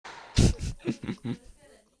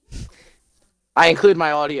I include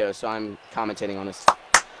my audio, so I'm commentating on this.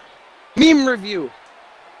 Meme review.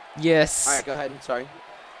 Yes. All right, go ahead. Sorry.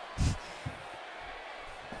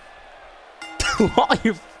 What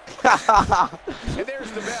you? And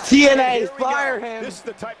there's the bell. TNA, fire him. This is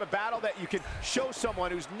the type of battle that you can show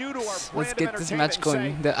someone who's new to our brand. Let's get this match and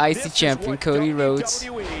going. say, The IC champion Cody Rhodes.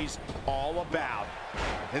 WWE's all about.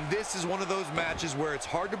 And this is one of those matches where it's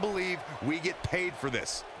hard to believe we get paid for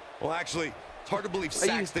this. Well, actually, it's hard to believe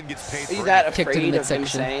Saxton gets paid for it. Are you that Kick to the afraid of him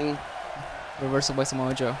midsection. saying? Reversal by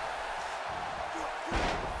Samoa Joe.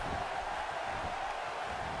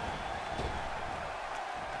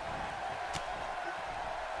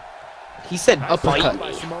 He said Uppercut. bite By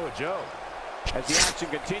me. Samoa Joe. As the action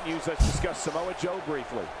continues, let's discuss Samoa Joe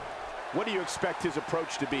briefly. What do you expect his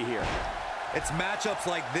approach to be here? It's matchups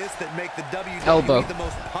like this that make the WWE Elbow. the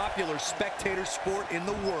most popular spectator sport in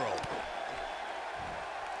the world.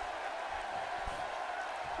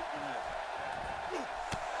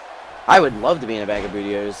 I would love to be in a bag of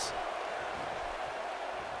Bootios.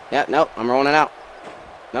 Yeah, nope, I'm rolling out.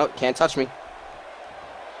 Nope, can't touch me.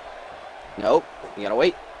 Nope, you gotta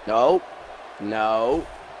wait. Nope, no,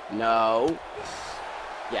 no.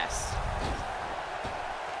 Yes.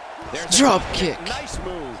 There's Drop kick. Nice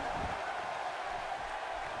move.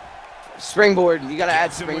 Springboard, you gotta add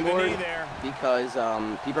Gets him with the knee springboard there. because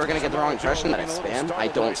people are gonna get the wrong impression that I spam. I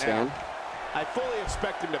don't spam. I fully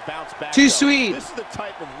expect him to bounce back. Too though. sweet. This is the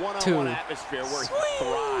type of one-on-one Too atmosphere where he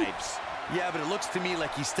thrives. Yeah, but it looks to me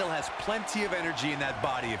like he still has plenty of energy in that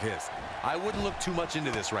body of his. I wouldn't look too much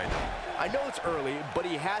into this right now. I know it's early, but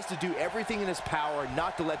he has to do everything in his power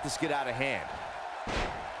not to let this get out of hand.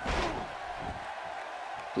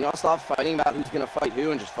 You all stop fighting about who's gonna fight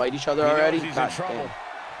who and just fight each other He knows already? he's in God trouble. damn.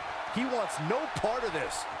 He wants no part of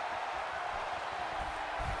this.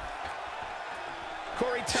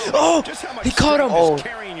 Corey, tell me Oh, just how much he caught him. strength Oh. does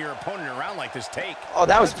carrying your opponent around like this take? Oh,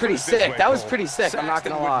 that was Let's pretty put it this sick. way, That was Cole. pretty sick. I'm not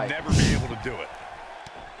Saxton gonna would lie. never be able to do it.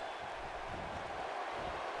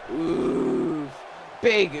 Oof.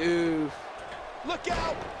 Big oof. Look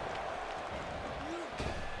out!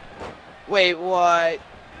 Wait, what?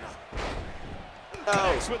 No.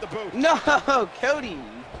 Connects with the boot. No, Cody, you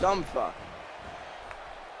dumb fuck.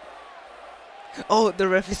 Oh, the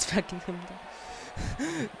ref is backing him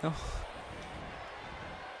down. No.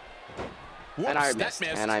 And I Whoops, missed.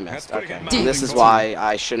 that And I missed. That's putting Okay. him This out. is why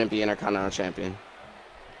I shouldn't be Intercontinental Champion.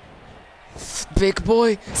 Big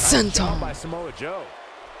boy, Job by senton. Samoa Joe.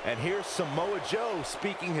 And here's Samoa Joe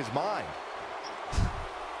speaking his mind.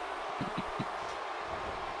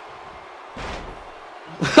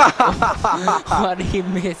 Why did he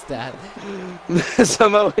miss that?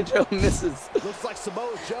 Samoa Joe misses. Looks like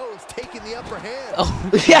Samoa Joe is taking the upper hand.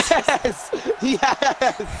 Oh, Yes!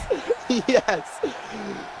 Yes! Yes!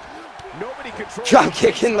 Nobody controls Drop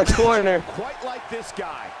kick in the corner. quite like this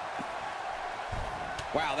guy.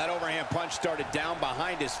 Wow, that overhand punch started down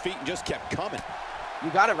behind his feet and just kept coming. You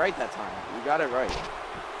got it right that time. You got it right.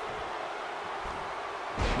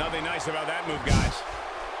 Nothing nice about that move, guys.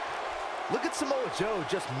 Look at Samoa Joe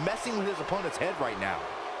just messing with his opponent's head right now.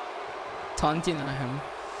 taunting at him.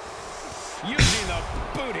 Using the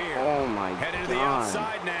boot here. Oh my Headed to the God.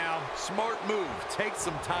 outside now. Smart move. Take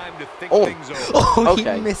some time to think Oh. things over. Oh,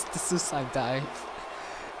 Okay. he missed the suicide dive.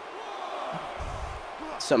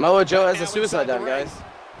 Samoa Joe has Now a suicide inside the dive, ring. guys.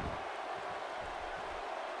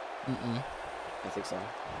 I think so.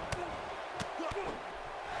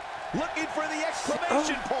 Looking for the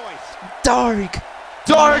exclamation point. Dark.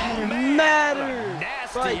 Dark man, Matter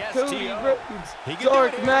nasty by Cody STO. Rhodes. He can do it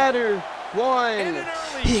Dark here. Matter And one. an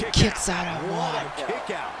early He kick kicks out. out of What one. a kick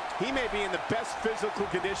out. He may be in the best physical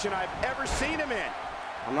condition I've ever seen him in.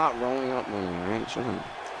 I'm not rolling up winning, alright? Shut up.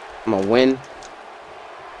 I'm gonna win.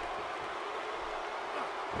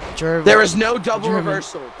 There is no double German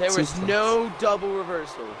reversal. There was suplex. no double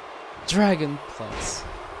reversal. Dragon Plus.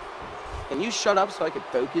 Can you shut up so I can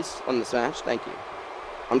focus on this match? Thank you.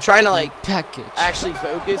 I'm trying to like Package. actually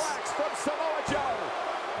focus. Flags from Samoa Joe.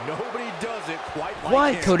 Nobody does it quite like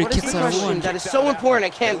Why him. Cody What is kicks the out of question? one? That is Kicks so out of that important. I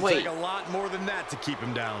one. can't It'll wait. take a lot more than that to keep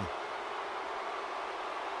him down.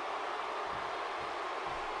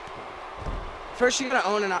 First, you gotta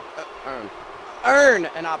own an earn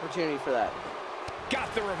an opportunity for that.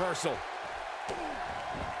 Got the reversal.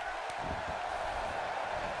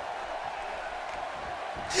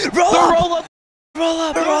 Roll The up! roll up, Roll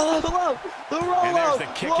up! the Roll roll up! up, the roll And there's up. the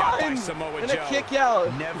kick out by One, Samoa and Joe. a kick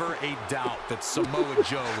out. Never a doubt that Samoa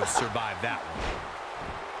Joe would survive that one.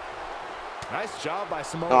 Nice job by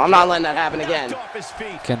Samoa No, I'm Joe. not letting that happen again. Knocked off his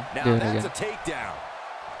feet. Can Now do it that's again. a takedown.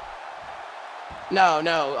 No,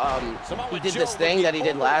 he did this thing that he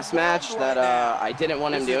did last match that I didn't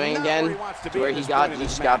want him doing again, to where he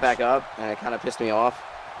just got back up, and it kind of pissed me off.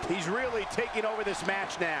 He's really taking over this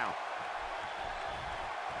match now.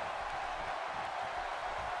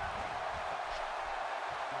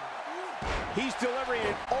 He's delivering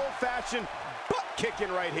an old-fashioned butt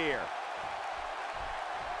kicking right here.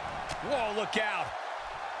 Whoa, look out.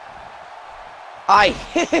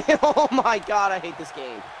 Oh my God, I hate this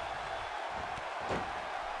game.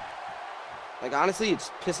 Like, honestly,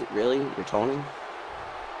 it's pissing. Really? You're toning?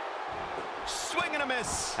 Swing and a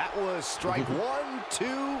miss. That was strike 1, 2,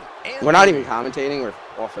 and we're not even commentating. We're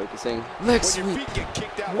all focusing. Legs when your sweep. feet get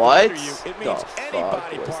kicked out What under you, it means any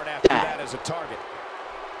body part after that as a target.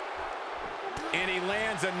 And he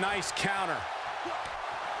lands a nice counter.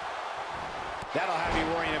 That'll have you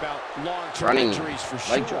worrying about long-term injuries for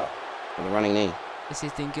sure. Leg drop with a running knee. Is he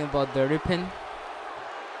thinking about dirty pin?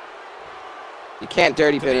 You can't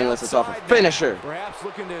dirty pin unless it's off a finisher. Perhaps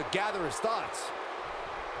looking to gather his thoughts.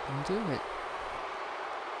 Don't do it.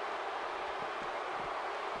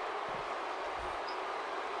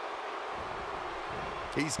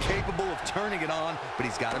 He's capable of turning it on, but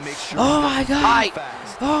he's got to make sure. Oh my God!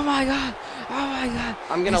 Fast. Oh my God! Oh my God!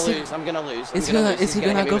 I'm gonna lose. I'm gonna lose. Is he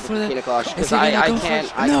gonna go for that? Is he gonna go for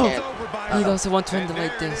it? No! He doesn't want to end it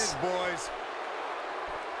like this.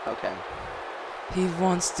 Okay. He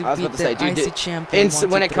wants to I was beat about to say, the dude, IC champion.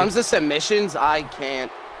 when it comes to submissions, I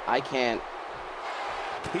can't.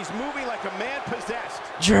 He's moving like a man possessed.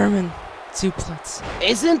 German suplex.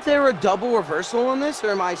 Isn't there a double reversal on this, or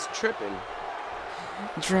am I tripping?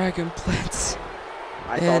 Dragon plates.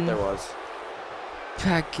 I thought there was.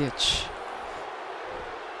 Package.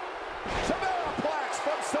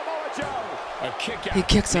 From Samoa Joe. A kick out. He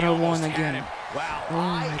kicks out of one again. Wow, oh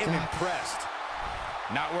I my am God. impressed.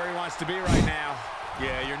 Not where he wants to be right now.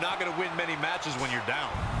 Yeah, you're not going to win many matches when you're down.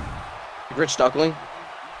 Rich Duckling.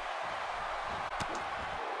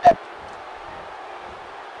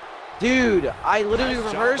 Dude, I literally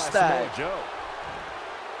reversed that.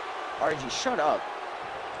 RG, shut up.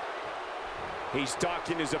 He's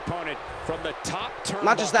stalking his opponent from the top turnbuckle.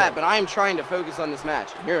 Not just that, but I am trying to focus on this match.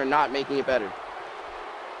 You're not making it better.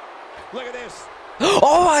 Look at this.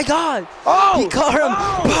 Oh my God! Oh! He caught him!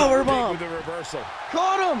 Oh! Powerbomb! The reversal.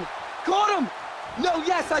 Caught him! Caught him! No,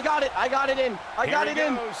 yes, I got it. I got it in. I got it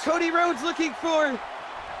in. Cody Rhodes looking for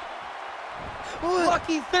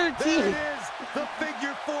Lucky 13. There it is, the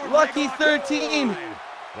figure 4. Lucky 13.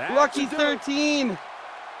 Lucky 13.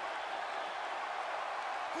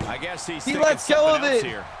 I guess he lets go of it.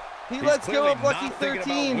 Here. He lets go of Lucky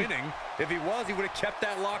 13. Winning. If he was, he would have kept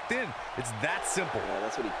that locked in. It's that simple. Yeah,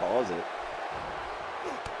 that's what he calls it.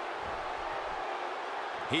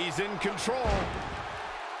 He's in control.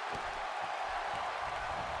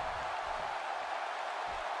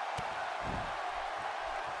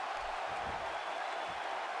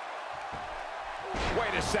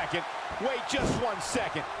 Wait a second. Wait just 1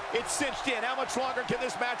 second. It's cinched in. How much longer can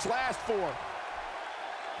this match last for?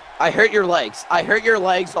 I hurt your legs. I hurt your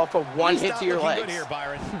legs off of one hit to your legs. Good here,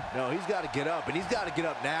 Byron. No, he's got to get up, and he's got to get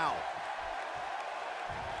up now.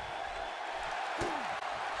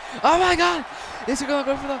 Oh my God! Is he gonna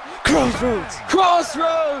go for the crossroads?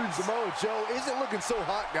 Crossroads! Samoa Joe isn't looking so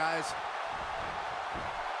hot, guys.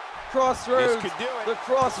 Crossroads. This could do it. The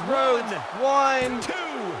crossroads. 1,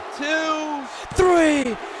 2,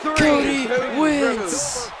 3. Cody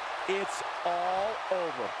wins. It's all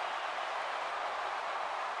over.